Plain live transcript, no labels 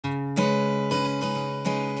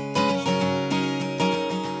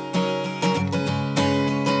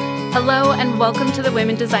Hello and welcome to the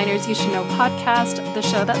Women Designers You Should Know podcast, the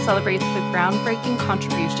show that celebrates the groundbreaking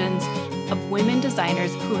contributions of women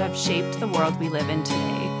designers who have shaped the world we live in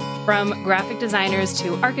today. From graphic designers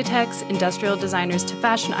to architects, industrial designers to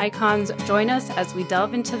fashion icons, join us as we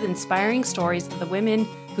delve into the inspiring stories of the women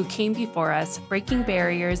who came before us, breaking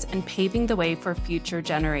barriers and paving the way for future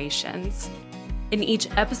generations. In each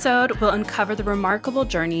episode, we'll uncover the remarkable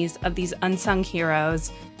journeys of these unsung heroes,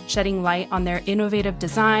 shedding light on their innovative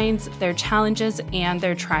designs, their challenges, and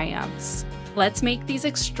their triumphs. Let's make these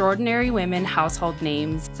extraordinary women household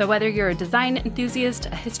names. So whether you're a design enthusiast,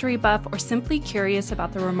 a history buff, or simply curious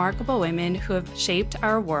about the remarkable women who have shaped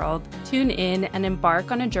our world, tune in and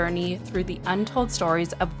embark on a journey through the untold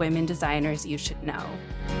stories of women designers you should know.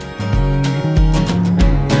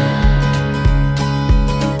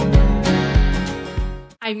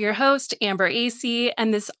 I'm your host, Amber AC,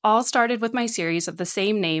 and this all started with my series of the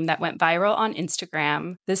same name that went viral on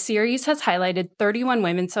Instagram. The series has highlighted 31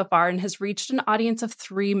 women so far and has reached an audience of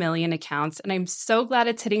 3 million accounts, and I'm so glad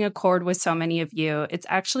it's hitting a chord with so many of you. It's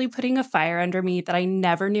actually putting a fire under me that I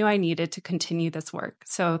never knew I needed to continue this work,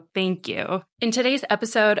 so thank you. In today's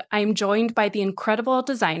episode, I'm joined by the incredible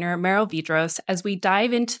designer Meryl Vedros as we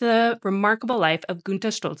dive into the remarkable life of Gunta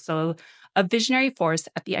Stölzl, a visionary force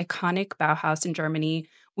at the iconic Bauhaus in Germany.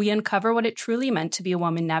 We uncover what it truly meant to be a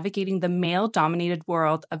woman navigating the male-dominated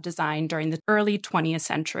world of design during the early 20th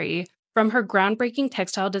century. From her groundbreaking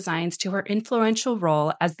textile designs to her influential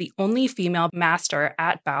role as the only female master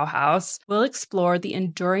at Bauhaus, we'll explore the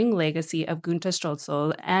enduring legacy of Gunta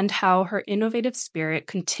Stölzl and how her innovative spirit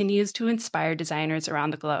continues to inspire designers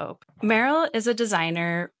around the globe. Meryl is a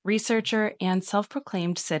designer, researcher, and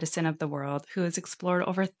self-proclaimed citizen of the world who has explored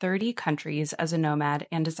over 30 countries as a nomad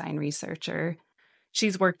and design researcher.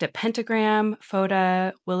 She's worked at Pentagram,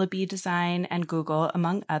 Foda, Willoughby Design, and Google,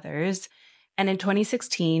 among others. And in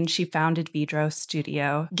 2016, she founded Vedros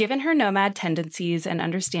Studio. Given her nomad tendencies and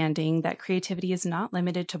understanding that creativity is not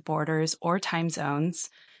limited to borders or time zones,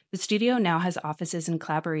 the studio now has offices and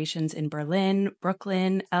collaborations in Berlin,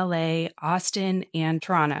 Brooklyn, LA, Austin, and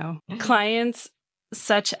Toronto. Clients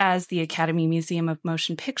such as the Academy Museum of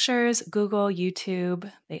Motion Pictures, Google,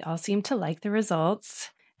 YouTube, they all seem to like the results.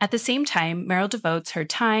 At the same time, Meryl devotes her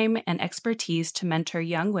time and expertise to mentor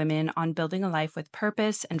young women on building a life with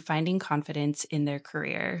purpose and finding confidence in their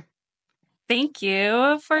career. Thank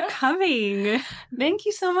you for coming. Thank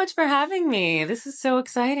you so much for having me. This is so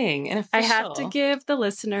exciting and official. I have to give the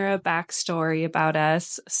listener a backstory about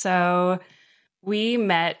us. So we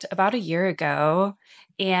met about a year ago,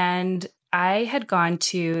 and I had gone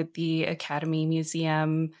to the Academy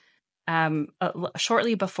Museum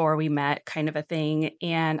shortly before we met, kind of a thing.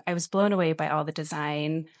 And I was blown away by all the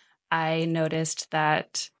design. I noticed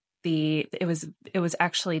that it was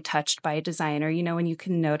actually touched by a designer. You know, when you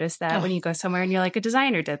can notice that when you go somewhere and you're like, a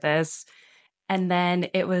designer did this. And then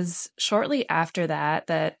it was shortly after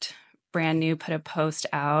that Brand New put a post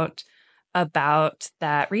out about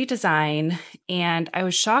that redesign. And I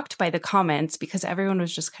was shocked by the comments because everyone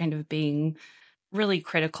was just kind of being really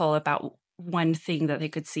critical about one thing that they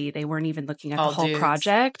could see. They weren't even looking at the whole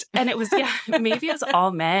project. And it was, maybe it was all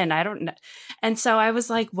men. I don't know. And so I was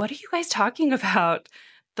like, what are you guys talking about?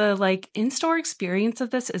 The in-store experience of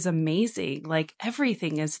this is amazing. Like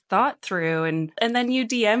everything is thought through. And then you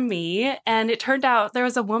DM me and it turned out there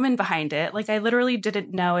was a woman behind it. Like I literally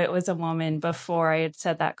didn't know it was a woman before I had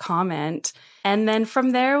said that comment. And then from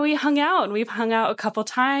there we hung out, and we've hung out a couple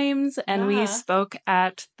times, and we spoke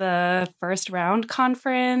at the first round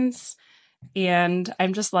conference. And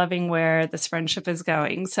I'm just loving where this friendship is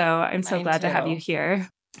going. So I'm so glad to have you here.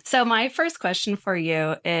 So my first question for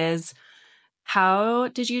you is, how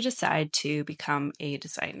did you decide to become a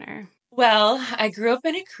designer? Well, I grew up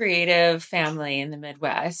in a creative family in the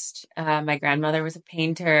Midwest. My grandmother was a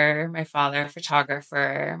painter, my father a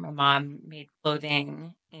photographer, my mom made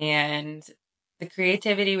clothing, and the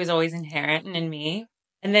creativity was always inherent in me.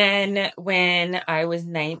 And then when I was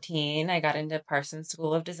 19, I got into Parsons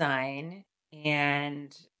School of Design.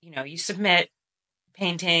 And, you submit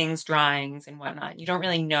paintings, drawings, and whatnot. You don't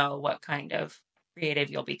really know what kind of creative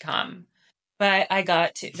you'll become. But I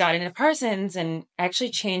got into Parsons and actually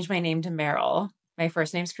changed my name to Meryl. My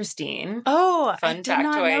first name's Christine. Oh, Fun I did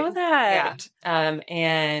not know that.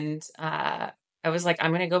 Yeah. I was like,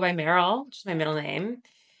 I'm going to go by Meryl, which is my middle name,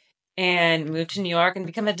 and move to New York and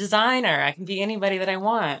become a designer. I can be anybody that I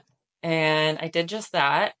want. And I did just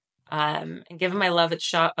that. And given my love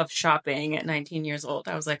of shopping at 19 years old,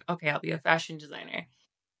 I was like, okay, I'll be a fashion designer.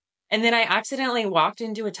 And then I accidentally walked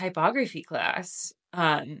into a typography class.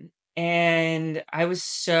 And I was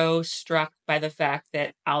so struck by the fact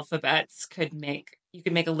that alphabets could make you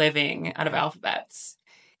could make a living out of alphabets.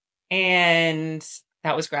 And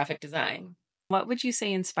that was graphic design. What would you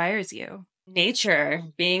say inspires you? Nature,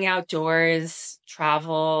 being outdoors,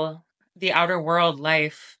 travel, the outer world,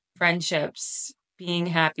 life, friendships, being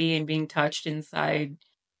happy and being touched inside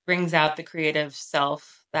brings out the creative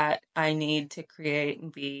self that I need to create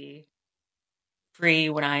and be free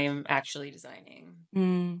when I am actually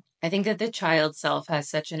designing. I think that the child self has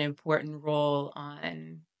such an important role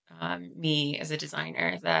on me as a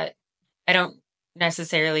designer that I don't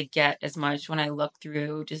necessarily get as much when I look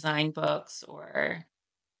through design books or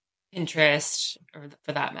Pinterest, or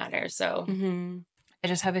for that matter. So I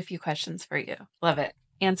just have a few questions for you. Love it.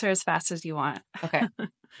 Answer as fast as you want. Okay.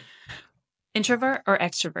 Introvert or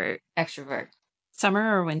extrovert? Extrovert.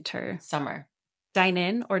 Summer or winter? Summer. Dine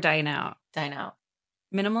in or dine out? Dine out.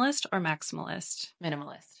 Minimalist or maximalist?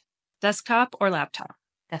 Minimalist. Desktop or laptop?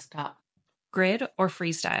 Desktop. Grid or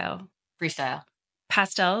freestyle? Freestyle.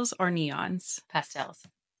 Pastels or neons? Pastels.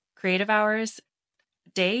 Creative hours,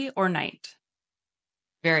 day or night?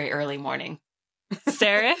 Very early morning.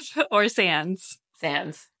 Serif or sans?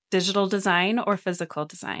 Sans. Digital design or physical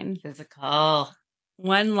design? Physical.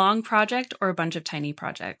 One long project or a bunch of tiny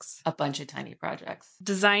projects? A bunch of tiny projects.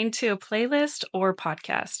 Design to a playlist or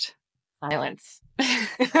podcast? Silence.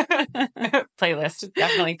 Playlist.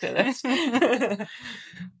 Definitely playlist.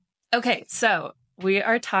 Okay, so we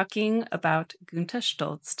are talking about Gunta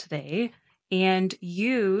Stölzl today, and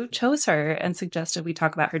you chose her and suggested we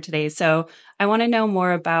talk about her today. So I want to know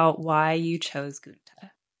more about why you chose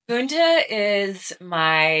Gunta. Gunta is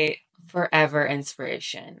my forever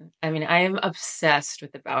inspiration. I mean, I am obsessed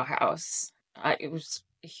with the Bauhaus. It was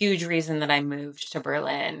a huge reason that I moved to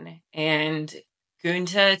Berlin. And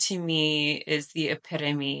Gunta, to me, is the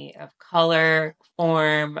epitome of color,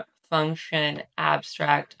 form, function,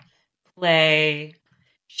 abstract, play.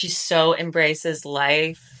 She so embraces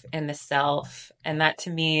life and the self. And that, to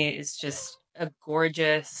me, is just a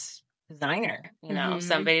gorgeous designer,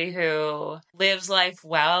 somebody who lives life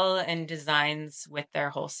well and designs with their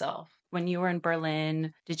whole self. When you were in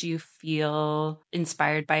Berlin, did you feel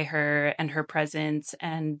inspired by her and her presence?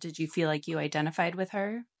 And did you feel like you identified with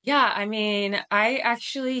her? Yeah, I mean, I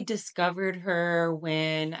actually discovered her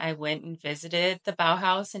when I went and visited the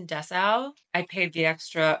Bauhaus in Dessau. I paid the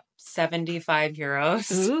extra 75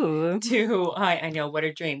 euros to, I know, what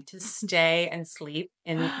a dream, to stay and sleep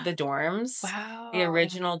in the dorms. Wow. The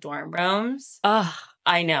original dorm rooms. Ugh.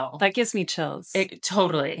 I know. That gives me chills.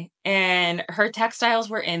 Totally. And her textiles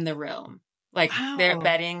were in the room. Like their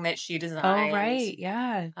bedding that she designed. Oh, right.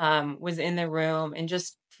 Yeah. Was in the room, and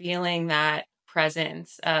just feeling that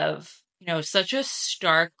presence of, such a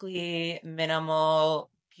starkly minimal,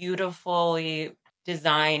 beautifully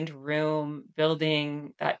designed room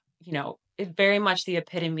building that, is very much the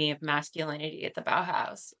epitome of masculinity at the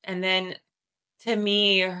Bauhaus. And then to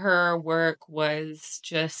me, her work was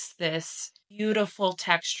just this beautiful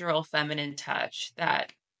textural feminine touch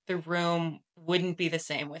that the room wouldn't be the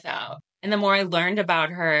same without. And the more I learned about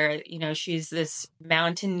her, she's this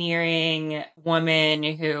mountaineering woman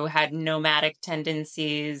who had nomadic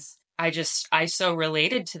tendencies. I so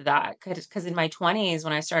related to that because in my 20s,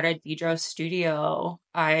 when I started Vedros Studio,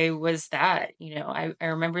 I was that, I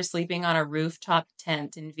remember sleeping on a rooftop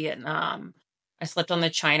tent in Vietnam. I slept on the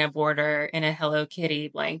China border in a Hello Kitty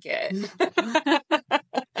blanket.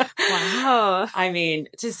 Wow. I mean,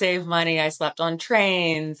 to save money, I slept on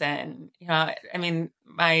trains, and,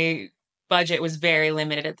 my budget was very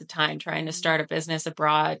limited at the time, trying to start a business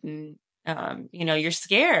abroad. And, you're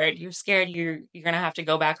scared. You're scared you're going to have to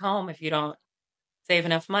go back home if you don't save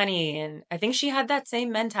enough money. And I think she had that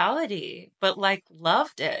same mentality, but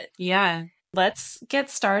loved it. Yeah. Let's get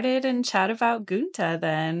started and chat about Gunta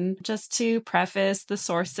then. Just to preface, the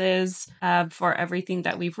sources for everything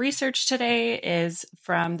that we've researched today is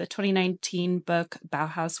from the 2019 book,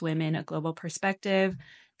 Bauhaus Women, A Global Perspective,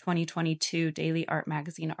 2022 Daily Art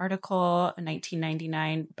Magazine article, a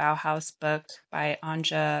 1999 Bauhaus book by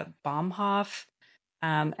Anja Baumhoff.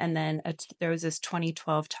 And then there was this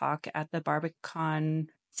 2012 talk at the Barbican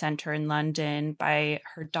Center in London by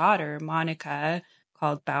her daughter, Monica,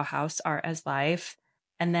 called Bauhaus Art as Life.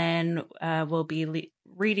 And then we'll be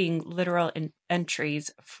reading literal entries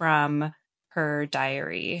from her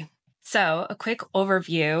diary. So a quick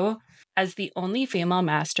overview. As the only female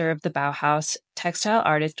master of the Bauhaus, textile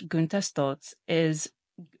artist Gunta Stölzl is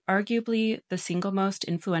arguably the single most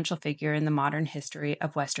influential figure in the modern history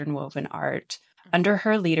of Western woven art. Under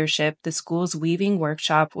her leadership, the school's weaving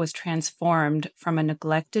workshop was transformed from a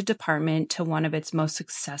neglected department to one of its most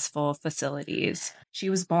successful facilities. She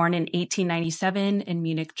was born in 1897 in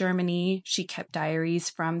Munich, Germany. She kept diaries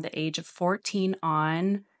from the age of 14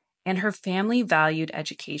 on, and her family valued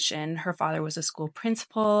education. Her father was a school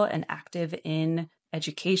principal and active in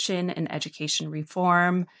education and education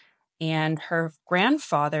reform. And her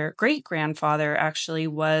great-grandfather, actually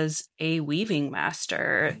was a weaving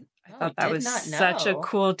master. I thought that was such a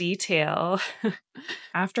cool detail.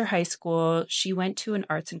 After high school, she went to an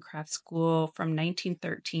arts and crafts school from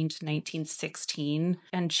 1913 to 1916,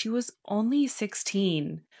 and she was only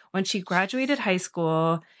 16 when she graduated high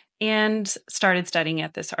school and started studying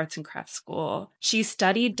at this arts and crafts school. She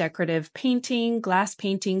studied decorative painting, glass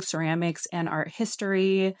painting, ceramics, and art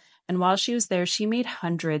history. And while she was there, she made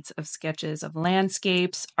hundreds of sketches of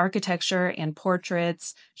landscapes, architecture, and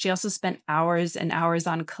portraits. She also spent hours and hours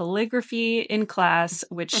on calligraphy in class,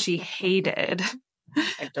 which she hated.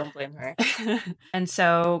 I don't blame her. And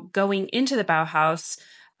so going into the Bauhaus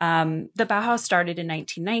started in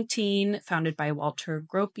 1919, founded by Walter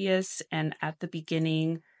Gropius. And at the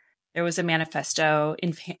beginning, there was a manifesto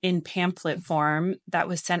in pamphlet form that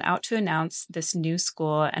was sent out to announce this new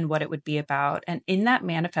school and what it would be about. And in that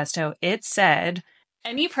manifesto, it said,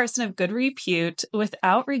 any person of good repute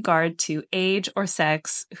without regard to age or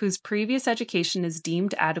sex whose previous education is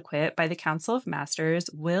deemed adequate by the Council of Masters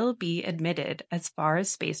will be admitted as far as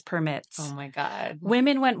space permits. Oh my God.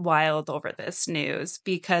 Women went wild over this news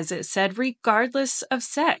because it said regardless of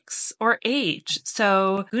sex or age.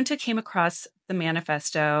 So Gunta came across the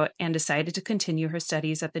manifesto and decided to continue her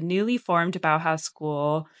studies at the newly formed Bauhaus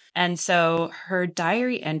School. And so her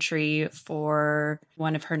diary entry for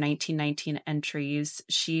one of her 1919 entries,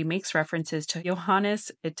 she makes references to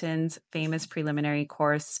Johannes Itten's famous preliminary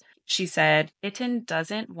course. She said, Itten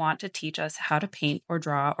doesn't want to teach us how to paint or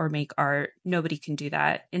draw or make art. Nobody can do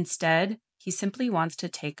that. Instead, he simply wants to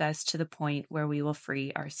take us to the point where we will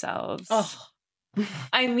free ourselves. Oh,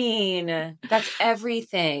 I mean, that's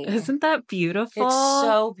everything. Isn't that beautiful? It's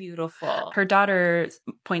so beautiful. Her daughter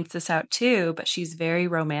points this out too, but she's very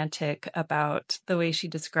romantic about the way she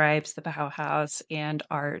describes the Bauhaus and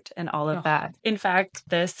art and all of that. In fact,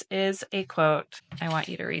 this is a quote. I want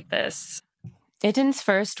you to read this. Itten's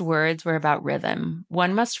first words were about rhythm.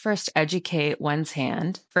 One must first educate one's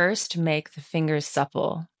hand, first make the fingers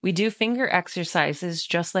supple. We do finger exercises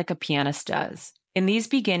just like a pianist does. In these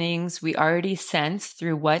beginnings, we already sense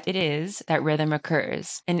through what it is that rhythm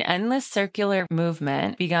occurs. An endless circular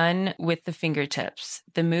movement begun with the fingertips.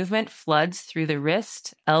 The movement floods through the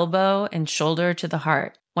wrist, elbow, and shoulder to the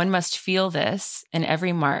heart. One must feel this in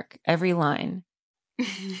every mark, every line.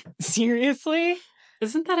 Seriously?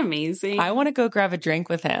 Isn't that amazing? I want to go grab a drink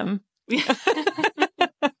with him.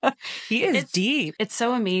 He is deep. It's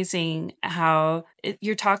so amazing how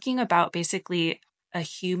you're talking about basically a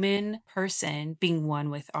human person being one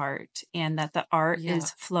with art, and that the art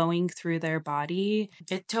is flowing through their body.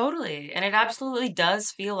 It totally. And it absolutely does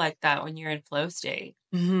feel like that when you're in flow state.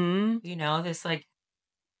 Mm-hmm. You know, this like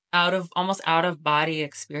almost out of body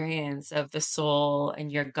experience of the soul and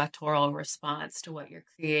your guttural response to what you're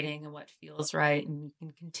creating and what feels right. And you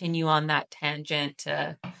can continue on that tangent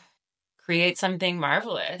to create something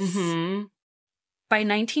marvelous. Mm-hmm. By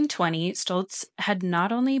 1920, Stölzl had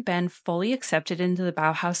not only been fully accepted into the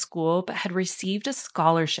Bauhaus School, but had received a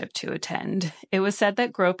scholarship to attend. It was said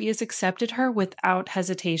that Gropius accepted her without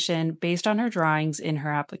hesitation based on her drawings in her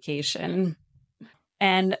application.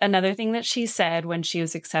 And another thing that she said when she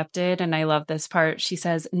was accepted, and I love this part, she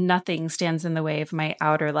says, nothing stands in the way of my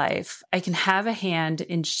outer life. I can have a hand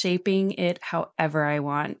in shaping it however I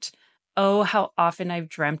want. Oh, how often I've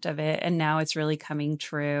dreamt of it, and now it's really coming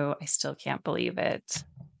true. I still can't believe it.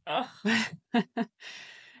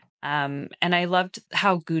 And I loved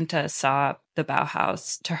how Gunta saw the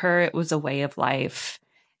Bauhaus. To her, it was a way of life.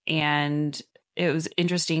 And it was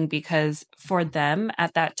interesting because for them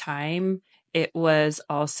at that time, it was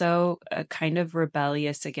also a kind of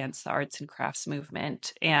rebellious against the arts and crafts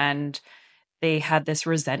movement. And they had this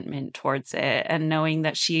resentment towards it. And knowing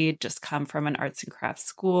that she had just come from an arts and crafts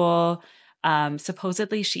school,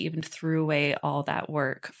 supposedly she even threw away all that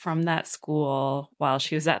work from that school while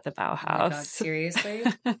she was at the Bauhaus. Oh my God, seriously?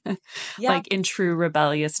 Like in true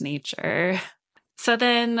rebellious nature. So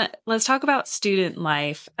then let's talk about student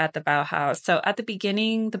life at the Bauhaus. So at the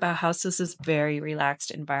beginning, the Bauhaus was this very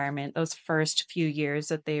relaxed environment. Those first few years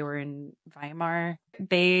that they were in Weimar,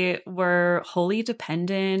 they were wholly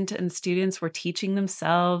dependent, and students were teaching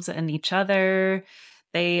themselves and each other.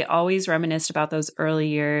 They always reminisced about those early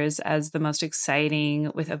years as the most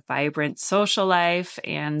exciting, with a vibrant social life,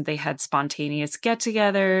 and they had spontaneous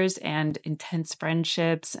get-togethers and intense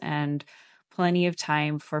friendships and plenty of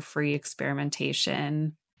time for free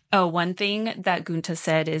experimentation. Oh, one thing that Gunta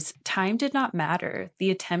said is time did not matter.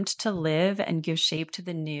 The attempt to live and give shape to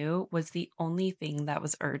the new was the only thing that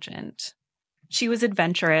was urgent. She was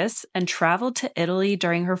adventurous and traveled to Italy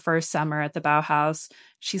during her first summer at the Bauhaus.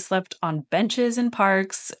 She slept on benches in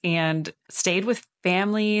parks and stayed with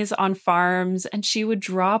families on farms, and she would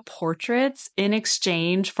draw portraits in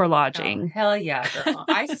exchange for Oh, lodging. hell yeah, girl.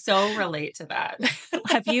 I so relate to that.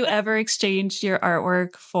 Have you ever exchanged your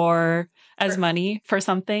artwork as money for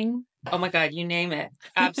something? Oh my God, you name it.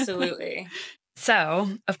 Absolutely.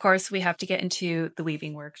 So, of course, we have to get into the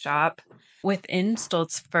weaving workshop. Within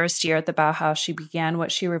Stoltz's first year at the Bauhaus, she began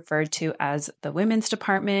what she referred to as the women's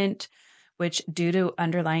department, which, due to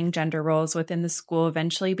underlying gender roles within the school,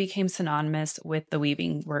 eventually became synonymous with the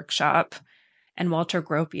weaving workshop. And Walter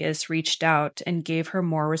Gropius reached out and gave her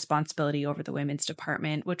more responsibility over the women's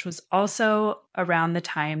department, which was also around the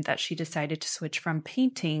time that she decided to switch from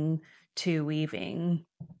painting to weaving.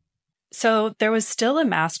 So there was still a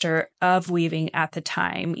master of weaving at the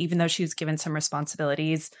time, even though she was given some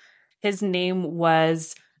responsibilities. His name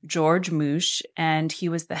was George Moosh, and he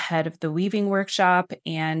was the head of the weaving workshop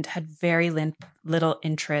and had very little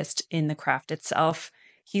interest in the craft itself.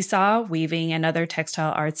 He saw weaving and other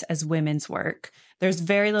textile arts as women's work. There's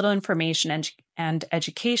very little information and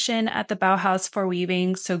education at the Bauhaus for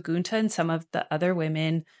weaving, so Gunta and some of the other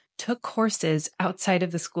women took courses outside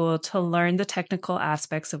of the school to learn the technical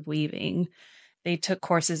aspects of weaving. They took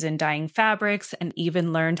courses in dyeing fabrics and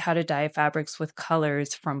even learned how to dye fabrics with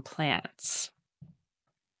colors from plants.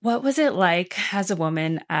 What was it like as a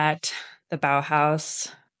woman at the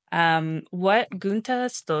Bauhaus? What Gunta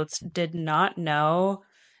Stölzl did not know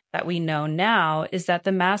that we know now is that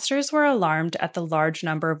the masters were alarmed at the large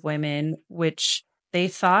number of women, which they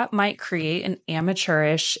thought might create an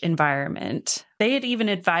amateurish environment. They had even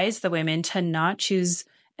advised the women to not choose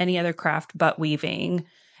any other craft but weaving.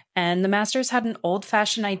 And the masters had an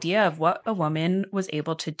old-fashioned idea of what a woman was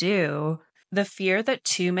able to do. The fear that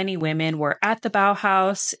too many women were at the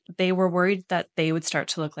Bauhaus, they were worried that they would start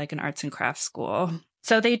to look like an arts and crafts school.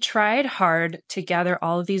 So they tried hard to gather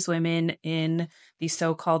all of these women in these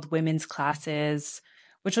so-called women's classes,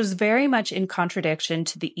 which was very much in contradiction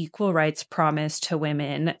to the equal rights promised to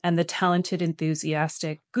women, and the talented,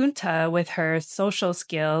 enthusiastic Gunta, with her social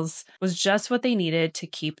skills, was just what they needed to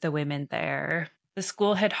keep the women there. The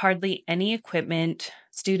school had hardly any equipment.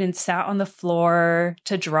 Students sat on the floor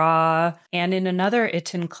to draw, and in another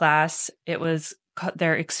Itten class, it was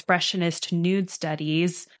their expressionist nude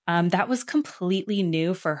studies. That was completely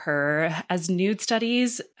new for her, as nude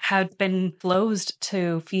studies had been closed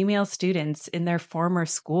to female students in their former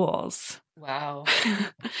schools. Wow.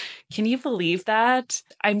 Can you believe that?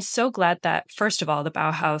 I'm so glad that, first of all, the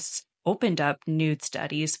Bauhaus opened up nude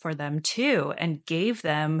studies for them too and gave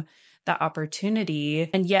them the opportunity.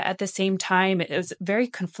 And yet at the same time, it was very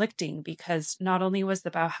conflicting because not only was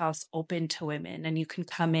the Bauhaus open to women and you can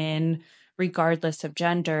come in regardless of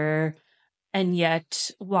gender, and yet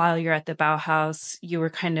while you're at the Bauhaus, you were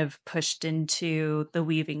kind of pushed into the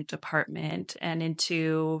weaving department and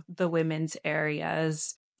into the women's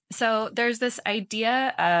areas. So there's this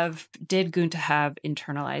idea of, did Gunta have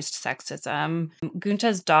internalized sexism?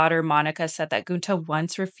 Gunta's daughter, Monica, said that Gunta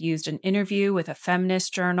once refused an interview with a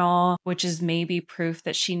feminist journal, which is maybe proof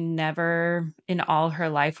that she never in all her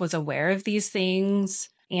life was aware of these things.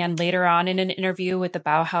 And later on in an interview with the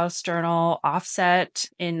Bauhaus journal Offset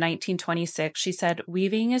in 1926, she said,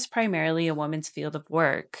 "Weaving is primarily a woman's field of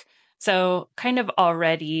work." So kind of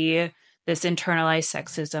already this internalized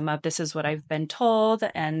sexism of this is what I've been told,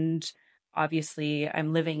 and obviously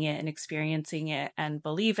I'm living it and experiencing it and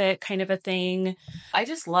believe it kind of a thing. I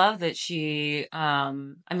just love that she,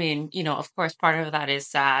 of course, part of that is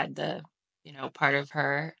sad, part of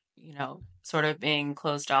her, sort of being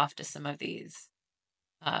closed off to some of these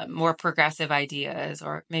more progressive ideas,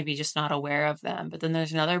 or maybe just not aware of them. But then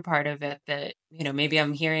there's another part of it that, maybe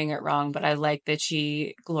I'm hearing it wrong, but I like that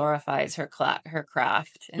she glorifies her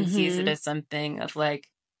craft and sees it as something of like,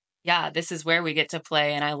 yeah, this is where we get to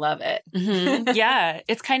play and I love it. Yeah,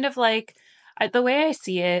 it's kind of like, the way I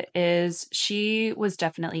see it is she was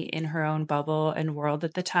definitely in her own bubble and world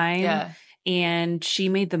at the time. Yeah. and she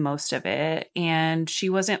made the most of it. And she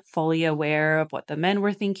wasn't fully aware of what the men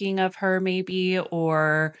were thinking of her, maybe,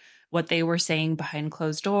 or what they were saying behind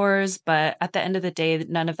closed doors. But at the end of the day,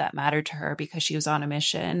 none of that mattered to her because she was on a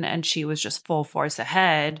mission and she was just full force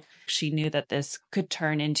ahead. She knew that this could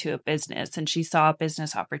turn into a business and she saw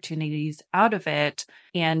business opportunities out of it.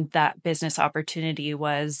 And that business opportunity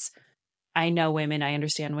was, I know women, I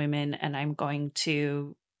understand women, and I'm going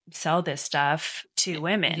to sell this stuff to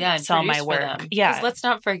women. Yeah, and sell my produce for work. them. Yeah. Because let's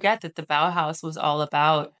not forget that the Bauhaus was all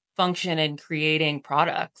about function and creating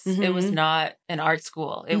products. It was not an art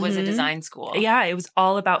school. It was a design school. Yeah, it was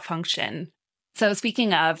all about function. So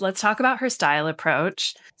speaking of, let's talk about her style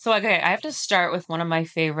approach. So, okay, I have to start with one of my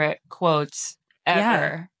favorite quotes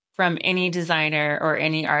ever from any designer or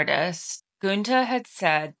any artist. Gunta had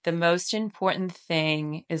said, "The most important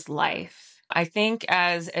thing is life." I think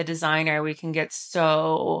as a designer, we can get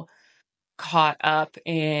so caught up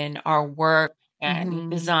in our work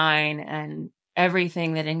and design and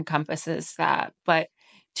everything that encompasses that. But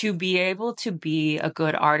to be able to be a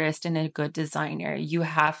good artist and a good designer, you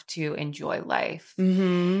have to enjoy life.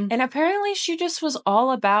 And apparently she just was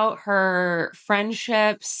all about her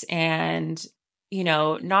friendships and, you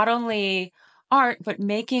know, not only art, but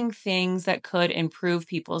making things that could improve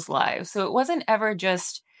people's lives. So it wasn't ever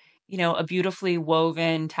just, you know, a beautifully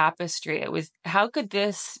woven tapestry. It was, how could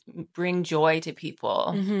this bring joy to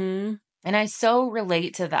people? And I so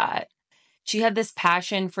relate to that. She had this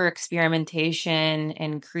passion for experimentation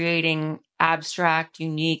and creating abstract,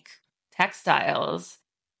 unique textiles.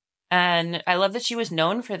 And I love that she was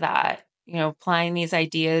known for that, you know, applying these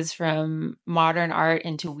ideas from modern art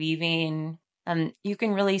into weaving. And you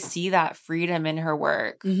can really see that freedom in her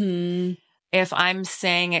work. If I'm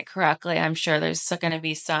saying it correctly, I'm sure there's going to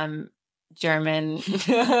be some German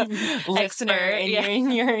listener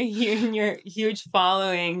in your huge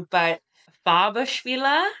following, but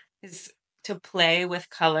Farbespieler is to play with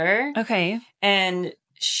color. Okay. And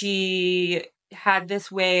she had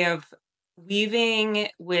this way of weaving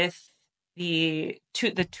with the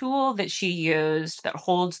tool that she used that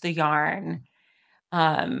holds the yarn.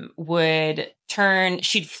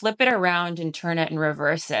 She'd flip it around and turn it and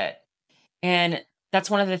reverse it. And that's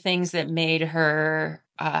one of the things that made her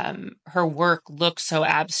work look so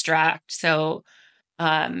abstract. So,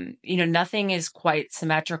 you know, nothing is quite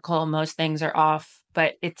symmetrical. Most things are off,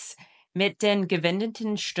 but it's mit den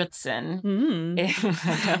gewendeten Stützen.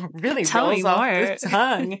 It really rolls off the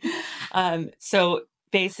tongue. So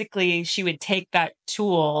basically she would take that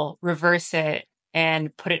tool, reverse it,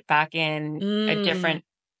 and put it back in a different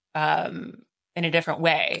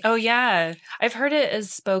way. Oh, yeah. I've heard it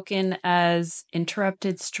as spoken as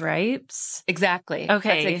interrupted stripes. Exactly. Okay.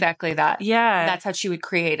 That's exactly that. Yeah. That's how she would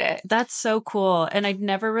create it. That's so cool. And I'd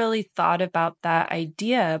never really thought about that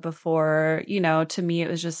idea before. You know, to me, it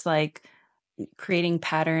was just like creating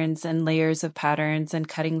patterns and layers of patterns and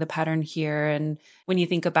cutting the pattern here. And when you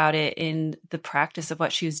think about it in the practice of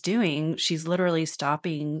what she was doing, she's literally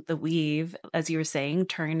stopping the weave, as you were saying,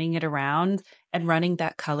 turning it around and running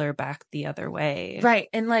that color back the other way. Right.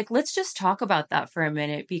 And like, let's just talk about that for a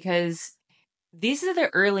minute, because these are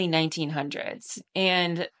the early 1900s.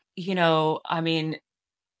 And, you know, I mean,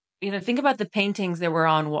 you know, think about the paintings that were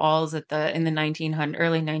on walls in the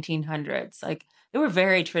early 1900s. Like, they were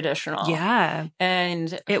very traditional. Yeah.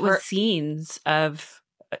 And it was scenes of,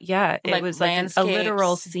 it like was like a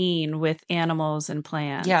literal scene with animals and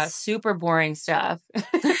plants. Yeah, super boring stuff.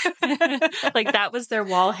 Like that was their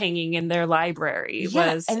wall hanging in their library.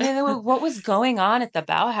 And then what was going on at the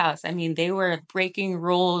Bauhaus? I mean, they were breaking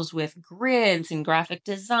rules with grids and graphic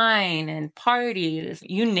design and parties,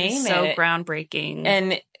 you name it. So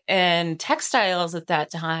groundbreaking. And textiles at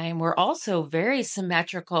that time were also very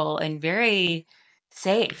symmetrical and very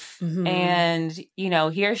safe. And, you know,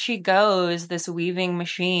 here she goes, this weaving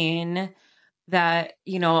machine that,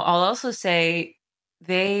 you know, I'll also say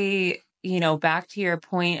they, you know, back to your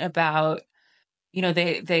point about, you know,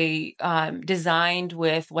 they designed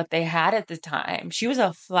with what they had at the time. She was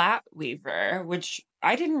a flat weaver, which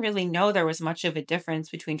I didn't really know there was much of a difference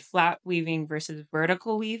between flat weaving versus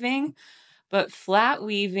vertical weaving. But flat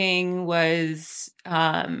weaving is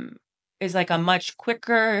like a much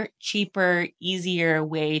quicker, cheaper, easier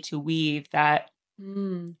way to weave that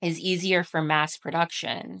is easier for mass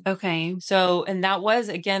production. Okay. So, and that was,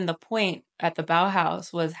 again, the point at the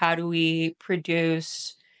Bauhaus was, how do we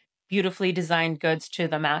produce beautifully designed goods to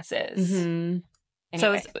the masses? Anyway.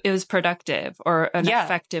 So it was productive, or an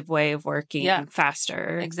effective way of working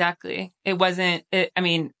faster. Exactly. It wasn't, I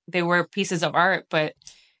mean, they were pieces of art, but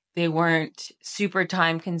they weren't super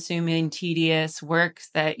time consuming, tedious works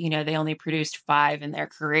that, they only produced 5 in their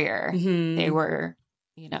career. Mm-hmm. They were,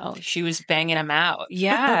 she was banging them out.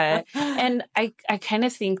 Yeah. And I kind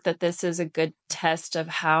of think that this is a good test of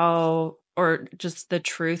how, or just the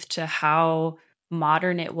truth to how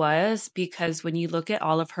modern it was, because when you look at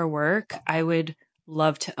all of her work, I would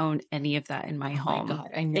love to own any of that in my home. My God,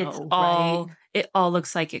 I know, right? right? It all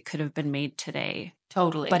looks like it could have been made today.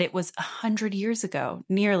 Totally. But it was 100 years ago,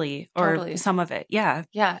 nearly, or Totally. some of it. Yeah.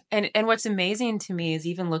 Yeah. And what's amazing to me is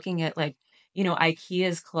even looking at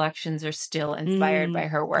IKEA's collections are still inspired by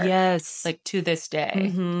her work. Yes. Like to this day.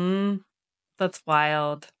 Mm-hmm. That's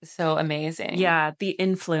wild. So amazing. Yeah, the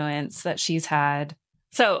influence that she's had.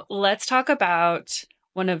 So let's talk about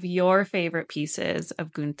one of your favorite pieces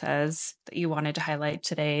of Gunta's that you wanted to highlight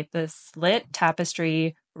today, the slit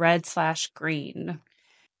tapestry red/green.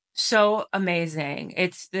 So amazing.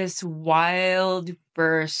 It's this wild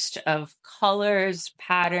burst of colors,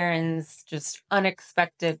 patterns, just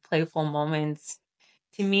unexpected, playful moments.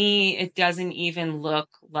 To me, it doesn't even look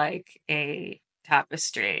like a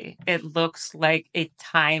tapestry. It looks like a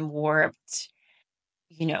time warped,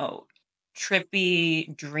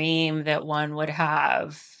 trippy dream that one would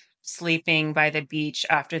have sleeping by the beach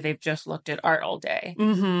after they've just looked at art all day.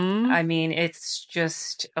 Mm-hmm. I mean, it's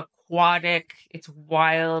just aquatic, it's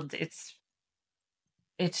wild, it's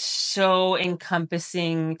so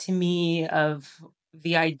encompassing to me of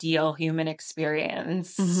the ideal human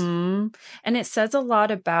experience. Mm-hmm. And it says a lot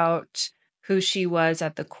about who she was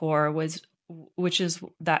at the core, which is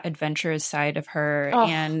that adventurous side of her. Oh.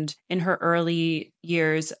 And in her early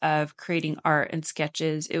years of creating art and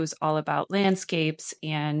sketches, it was all about landscapes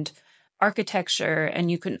and architecture.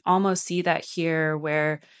 And you can almost see that here,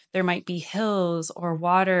 where there might be hills or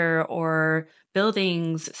water or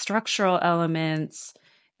buildings, structural elements,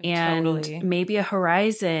 and Totally. maybe a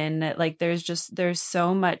horizon. Like there's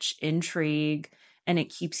so much intrigue, and it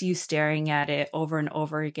keeps you staring at it over and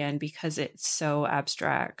over again because it's so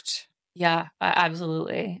abstract. Yeah,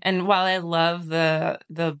 absolutely. And while I love the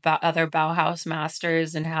other Bauhaus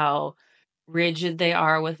masters and how rigid they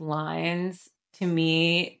are with lines, to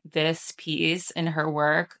me, this piece in her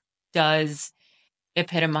work does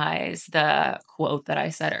epitomize the quote that I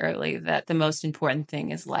said earlier, that the most important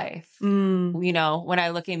thing is life. When I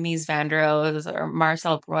look at Mies van der Rohe's or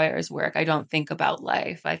Marcel Breuer's work, I don't think about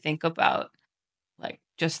life. I think about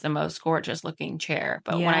just the most gorgeous looking chair.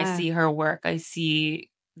 But when I see her work, I see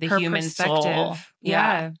the her human soul.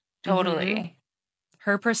 Yeah, totally. Mm-hmm.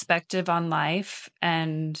 Her perspective on life.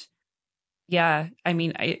 And yeah, I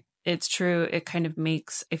mean, it's true. It kind of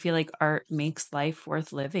I feel like art makes life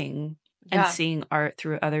worth living, and seeing art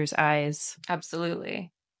through others' eyes.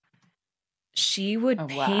 Absolutely. She would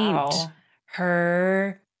paint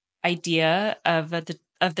her idea of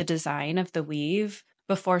the design of the weave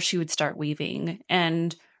before she would start weaving.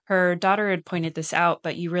 And her daughter had pointed this out,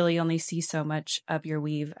 but you really only see so much of your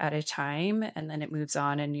weave at a time, and then it moves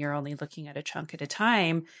on and you're only looking at a chunk at a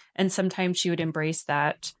time. And sometimes she would embrace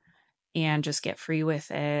that and just get free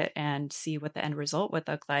with it and see what the end result would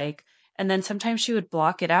look like. And then sometimes she would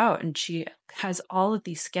block it out, and she has all of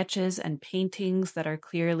these sketches and paintings that are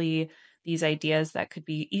clearly these ideas that could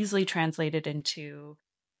be easily translated into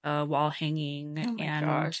a wall hanging. Oh my and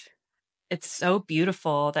gosh. It's so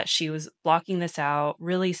beautiful that she was blocking this out,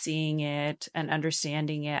 really seeing it and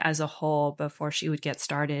understanding it as a whole before she would get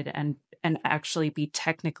started and actually be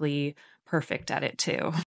technically perfect at it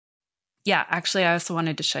too. Yeah, actually, I also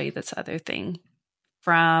wanted to show you this other thing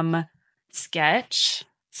from sketch.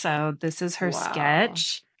 So this is her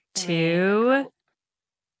sketch to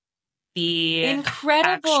the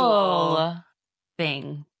incredible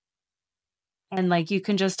thing. And you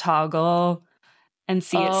can just toggle and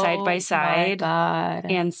see it side by side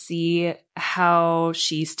and see how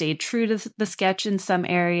she stayed true to the sketch in some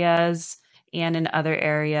areas, and in other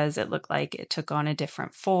areas it looked like it took on a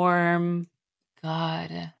different form.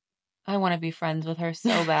 God, I want to be friends with her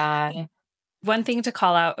so bad. One thing to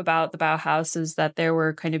call out about the Bauhaus is that there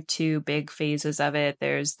were kind of 2 big phases of it.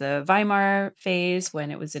 There's the Weimar phase,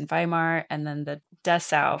 when it was in Weimar, and then the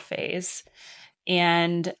Dessau phase.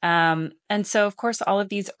 And so, of course, all of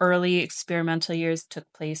these early experimental years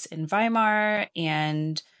took place in Weimar,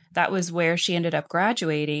 and that was where she ended up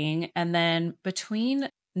graduating. And then between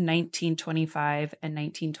 1925 and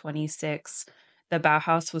 1926, the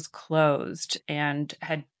Bauhaus was closed and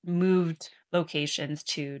had moved locations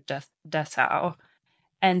to Dessau.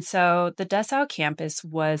 And so the Dessau campus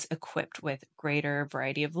was equipped with greater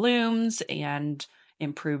variety of looms and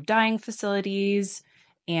improved dyeing facilities.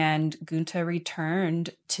 and Gunta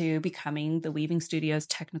returned to becoming the weaving studio's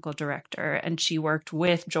technical director. And she worked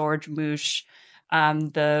with George Moosh,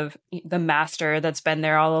 the master that's been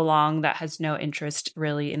there all along, that has no interest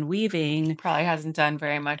really in weaving. Probably hasn't done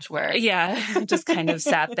very much work. Yeah, just kind of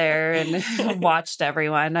sat there and watched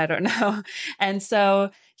everyone. I don't know. And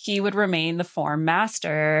so he would remain the form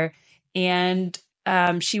master. And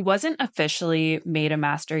she wasn't officially made a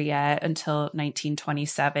master yet until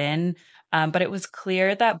 1927. But it was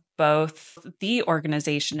clear that both the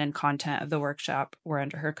organization and content of the workshop were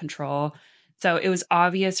under her control. So it was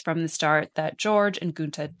obvious from the start that George and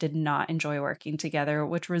Gunta did not enjoy working together,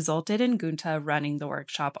 which resulted in Gunta running the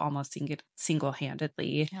workshop almost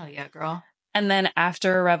single-handedly. Hell yeah, girl. And then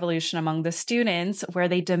after a revolution among the students where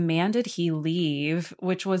they demanded he leave,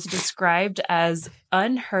 which was described as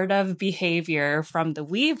unheard of behavior from the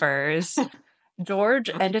weavers,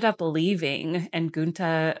 George ended up leaving, and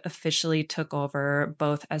Gunta officially took over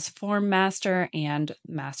both as form master and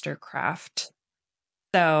master craft.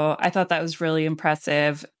 So I thought that was really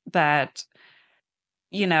impressive that,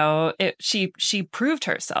 you know, she proved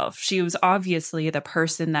herself. She was obviously the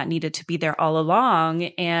person that needed to be there all along.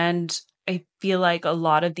 And I feel like a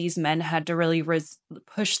lot of these men had to really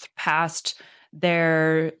push past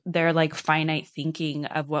their like finite thinking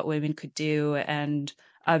of what women could do and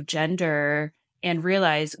of gender, and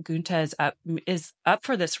realize Gunta is up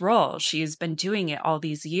for this role. She's been doing it all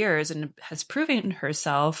these years and has proven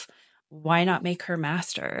herself. Why not make her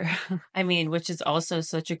master? I mean, which is also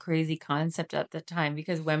such a crazy concept at the time,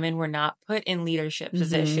 because women were not put in leadership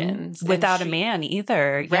positions. Without a man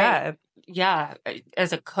either. Right, yeah.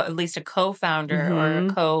 As at least a co-founder or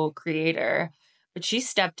a co-creator. But she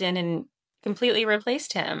stepped in and completely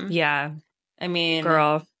replaced him. Yeah. I mean,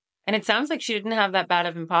 girl. And it sounds like she didn't have that bad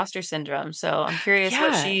of imposter syndrome. So I'm curious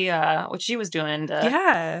what she was doing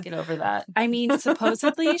to get over that. I mean,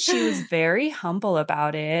 supposedly she was very humble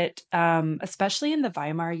about it, especially in the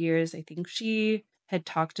Weimar years. I think she had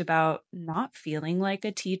talked about not feeling like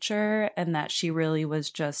a teacher and that she really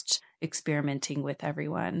was just experimenting with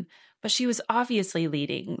everyone. But she was obviously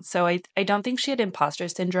leading. So I don't think she had imposter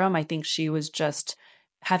syndrome. I think she was just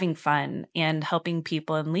having fun and helping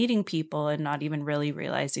people and leading people and not even really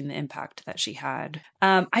realizing the impact that she had.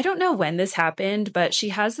 I don't know when this happened, but she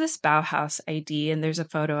has this Bauhaus ID and there's a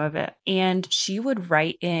photo of it. And she would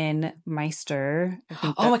write in Meister.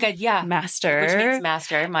 Oh my God, yeah. Master. Which means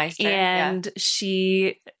master, Meister. And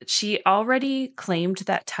she already claimed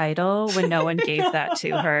that title when no one gave that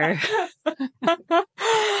to her.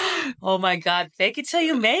 Oh my God. Fake it till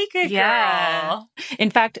you make it, girl. In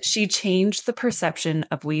fact, she changed the perception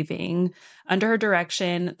of weaving. Under her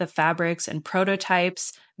direction, the fabrics and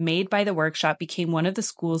prototypes made by the workshop became one of the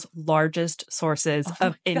school's largest sources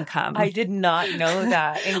of income. I did not know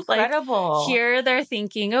that. Incredible. Like, here they're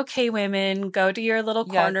thinking, okay, women, go to your little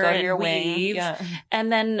corner and weave.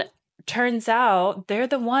 And then turns out they're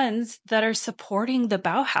the ones that are supporting the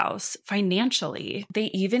Bauhaus financially. They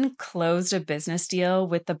even closed a business deal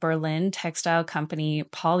with the Berlin textile company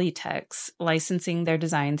Polytex, licensing their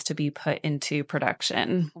designs to be put into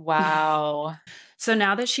production. Wow. So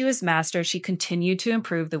now that she was master, she continued to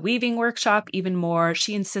improve the weaving workshop even more.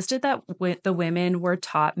 She insisted that the women were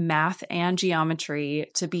taught math and geometry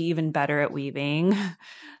to be even better at weaving.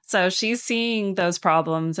 So she's seeing those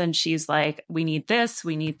problems and she's like, we need this,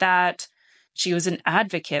 we need that. She was an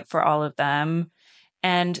advocate for all of them.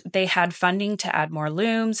 And they had funding to add more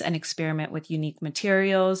looms and experiment with unique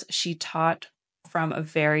materials. She taught from a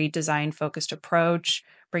very design-focused approach,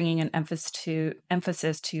 bringing an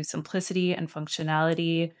emphasis to simplicity and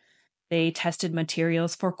functionality. They tested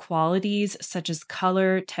materials for qualities such as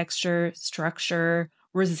color, texture, structure,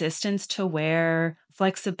 resistance to wear,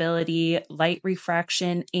 flexibility, light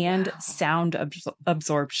refraction, and sound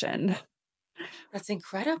absorption. That's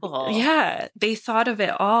incredible. Yeah, they thought of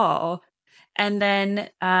it all. And then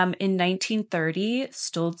in 1930,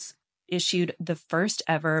 Stölzl issued the first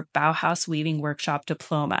ever Bauhaus weaving workshop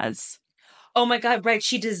diplomas. Oh my God, right.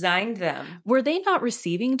 She designed them. Were they not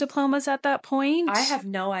receiving diplomas at that point? I have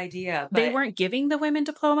no idea. They weren't giving the women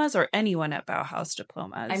diplomas or anyone at Bauhaus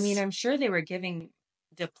diplomas. I mean, I'm sure they were giving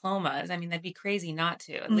diplomas. I mean, that'd be crazy not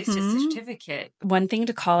to, at least a certificate. One thing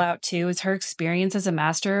to call out too is her experience as a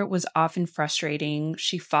master was often frustrating.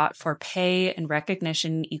 She fought for pay and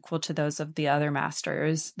recognition equal to those of the other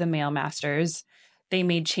masters, the male masters. They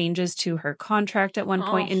made changes to her contract at one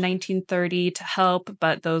point in 1930 to help,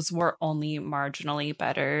 but those were only marginally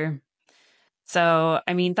better. So,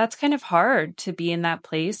 I mean, that's kind of hard to be in that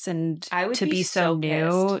place and to be so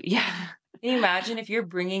new. Pissed. Yeah. you imagine if you're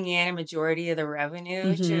bringing in a majority of the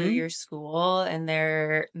revenue to your school and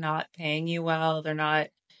they're not paying you well, they're not,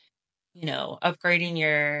 upgrading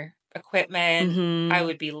your equipment, I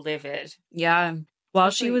would be livid. Yeah. While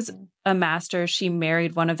she was a master, she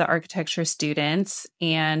married one of the architecture students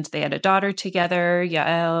and they had a daughter together,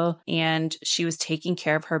 Yael, and she was taking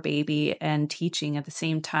care of her baby and teaching at the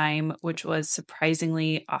same time, which was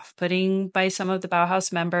surprisingly off-putting by some of the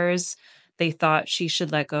Bauhaus members. They thought she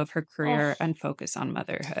should let go of her career and focus on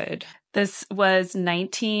motherhood. This was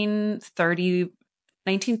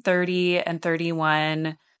 1930 and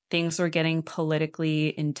 31. Things were getting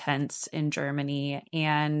politically intense in Germany,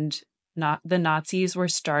 and the Nazis were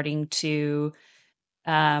starting to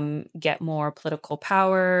get more political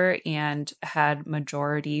power and had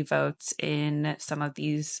majority votes in some of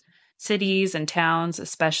these cities and towns,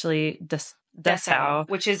 especially Dessau,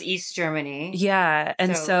 which is East Germany. Yeah.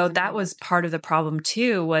 And so that was part of the problem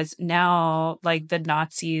too, was now like the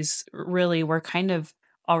Nazis really were kind of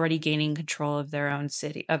already gaining control of their own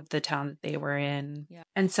city, of the town that they were in. Yeah.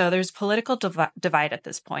 And so there's political divide at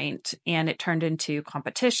this point, and it turned into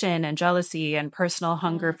competition and jealousy and personal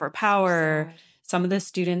hunger for power. So some of the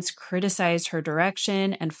students criticized her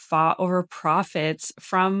direction and fought over profits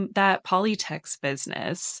from that Polytext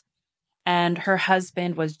business. And her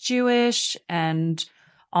husband was Jewish, and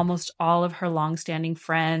almost all of her longstanding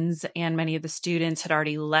friends and many of the students had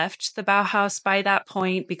already left the Bauhaus by that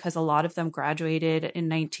point because a lot of them graduated in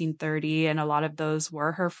 1930 and a lot of those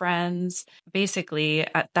were her friends. Basically,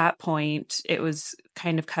 at that point, it was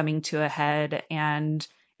kind of coming to a head, and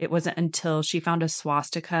it wasn't until she found a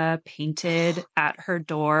swastika painted at her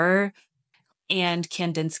door and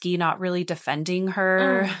Kandinsky not really defending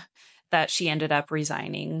her that she ended up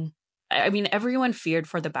resigning. I mean, everyone feared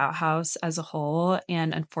for the Bauhaus as a whole,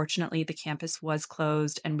 and unfortunately, the campus was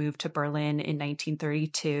closed and moved to Berlin in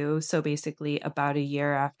 1932, so basically about a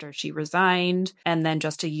year after she resigned, and then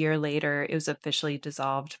just a year later, it was officially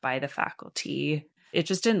dissolved by the faculty. It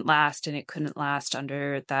just didn't last, and it couldn't last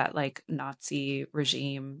under that, like, Nazi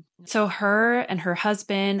regime. So her and her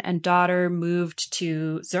husband and daughter moved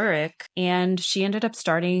to Zurich, and she ended up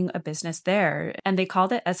starting a business there. And they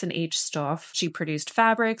called it S&H Stoff. She produced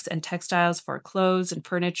fabrics and textiles for clothes and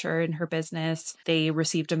furniture in her business. They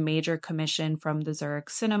received a major commission from the Zurich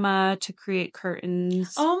Cinema to create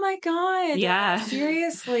curtains. Oh my God. Yeah.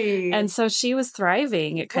 Seriously. And so she was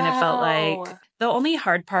thriving. It kind of felt like. The only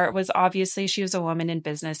hard part was obviously she was a woman in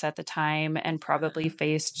business at the time and probably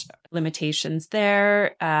faced limitations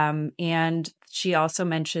there. And she also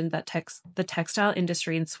mentioned that the textile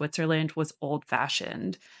industry in Switzerland was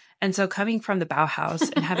old-fashioned. And so coming from the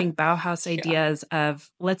Bauhaus and having Bauhaus ideas of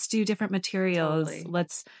let's do different materials,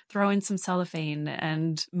 let's throw in some cellophane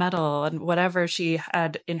and metal and whatever she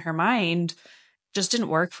had in her mind just didn't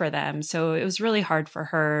work for them. So it was really hard for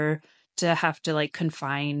her to have to like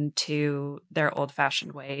confine to their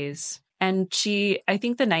old-fashioned ways. And I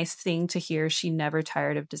think the nice thing to hear, she never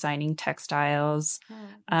tired of designing textiles.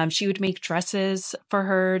 She would make dresses for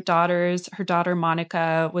her daughters. Her daughter,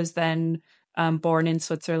 Monica, was then born in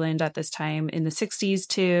Switzerland at this time in the 60s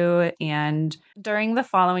too. And during the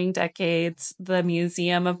following decades, the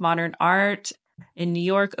Museum of Modern Art in New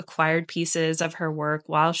York acquired pieces of her work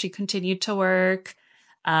while she continued to work.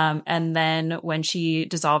 And then when she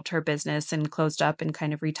dissolved her business and closed up and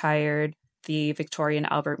kind of retired, the Victoria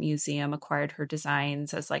and Albert Museum acquired her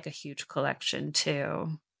designs as like a huge collection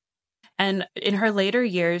too. And in her later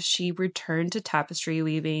years, she returned to tapestry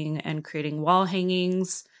weaving and creating wall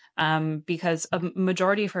hangings because a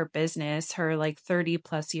majority of her business, her like 30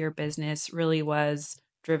 plus year business, really was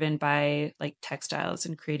driven by like textiles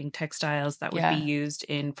and creating textiles that would be used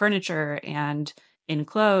in furniture and in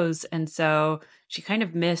clothes. And so she kind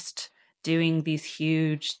of missed doing these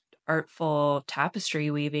huge artful tapestry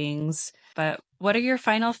weavings. But what are your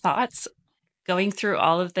final thoughts going through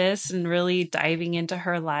all of this and really diving into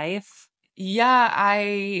her life?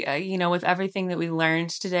 Yeah, with everything that we learned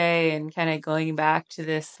today and kind of going back to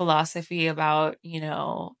this philosophy about,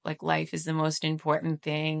 like life is the most important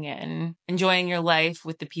thing and enjoying your life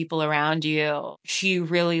with the people around you. She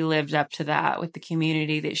really lived up to that with the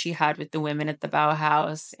community that she had with the women at the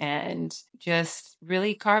Bauhaus and just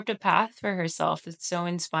really carved a path for herself that's so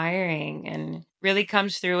inspiring and really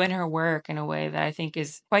comes through in her work in a way that I think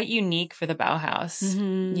is quite unique for the Bauhaus.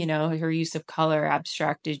 Mm-hmm. Her use of color,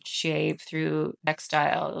 abstracted shape through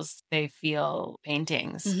textiles, they feel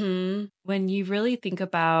paintings. Mm-hmm. When you really think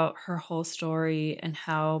about her whole story and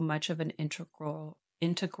how much of an integral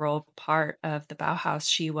part of the Bauhaus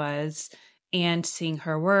she was, and seeing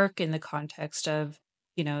her work in the context of,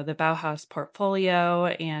 the Bauhaus portfolio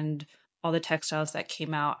and all the textiles that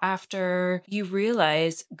came out after, you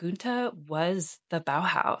realize Gunta was the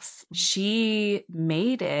Bauhaus. She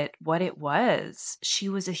made it what it was. She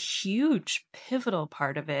was a huge pivotal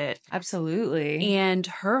part of it. Absolutely. And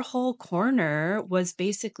her whole corner was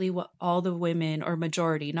basically what all the women, or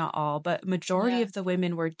majority, not all, but majority of the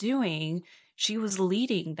women were doing. She was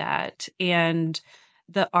leading that. And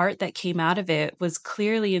the art that came out of it was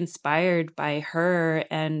clearly inspired by her,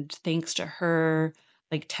 and thanks to her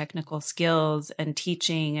like technical skills and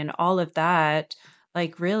teaching and all of that.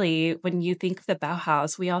 Like really, when you think of the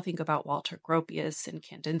Bauhaus, we all think about Walter Gropius and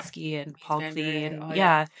Kandinsky and Paul Klee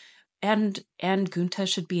and and Gunta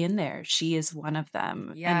should be in there. She is one of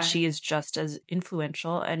them. Yeah. And she is just as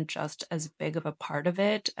influential and just as big of a part of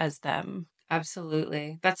it as them.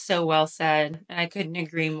 Absolutely. That's so well said. And I couldn't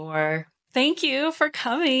agree more. Thank you for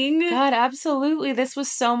coming. God, absolutely. This was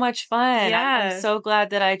so much fun. Yeah. I'm so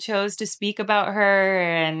glad that I chose to speak about her,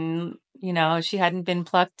 and, you know, she hadn't been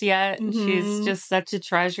plucked yet. She's just such a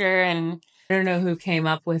treasure. And I don't know who came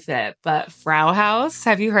up with it, but Frau Haus.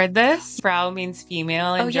 Have you heard this? Frau means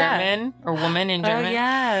female in German, or woman in German. Oh,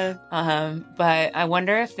 yeah. But I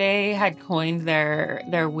wonder if they had coined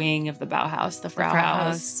their wing of the Bauhaus, the Frau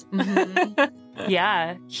Haus.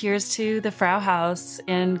 Yeah. Here's to the Frau Haus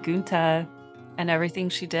and Gunta and everything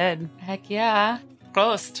she did. Heck yeah.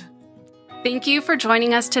 Prost. Thank you for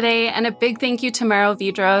joining us today, and a big thank you to Meryl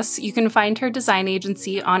Vedros. You can find her design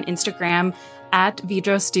agency on Instagram at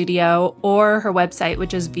Vedros Studio, or her website,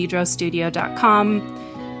 which is vedrosstudio.com.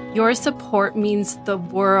 Your support means the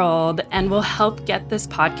world and will help get this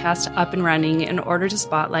podcast up and running in order to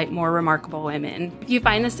spotlight more remarkable women. If you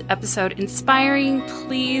find this episode inspiring,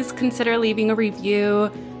 please consider leaving a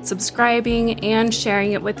review, subscribing, and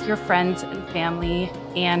sharing it with your friends and family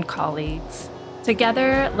and colleagues.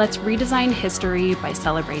 Together, let's redesign history by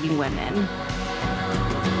celebrating women.